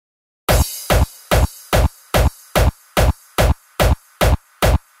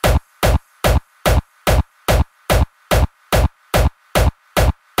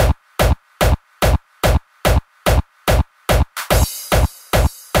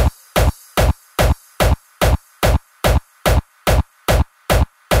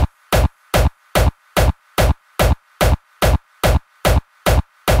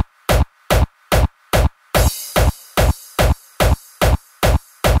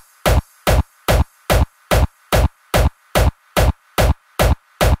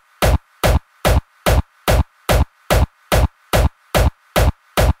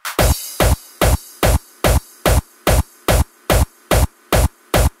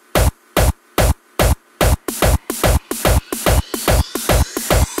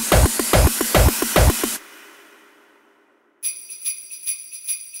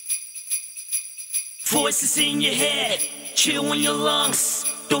Voices in your head, chill in your lungs.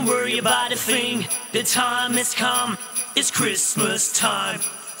 Don't worry about a thing, the time has come. It's Christmas time,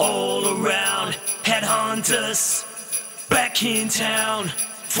 all around. Headhunterz, back in town.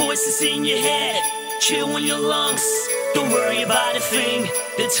 Voices in your head, chill in your lungs. Don't worry about a thing,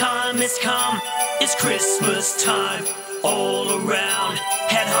 the time has come. It's Christmas time, all around.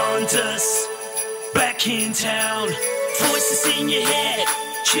 Headhunterz, back in town. Voices in your head,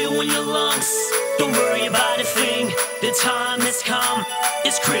 chill in your lungs. Don't worry about a thing, the time has come.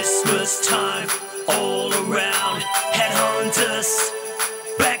 It's Christmas time, all around. Headhunterz,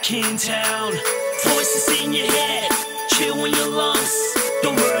 back in town. Voices in your head, chill in your lungs.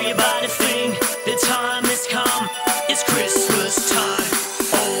 Don't worry about a thing, the time has come. It's Christmas time,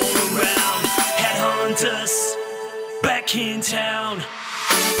 all around. Headhunterz, back in town.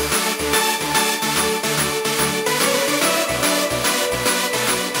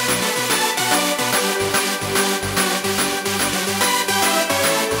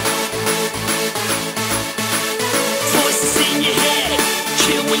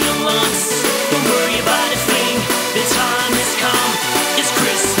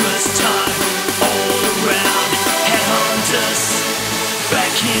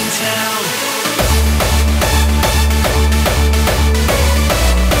 Back in town.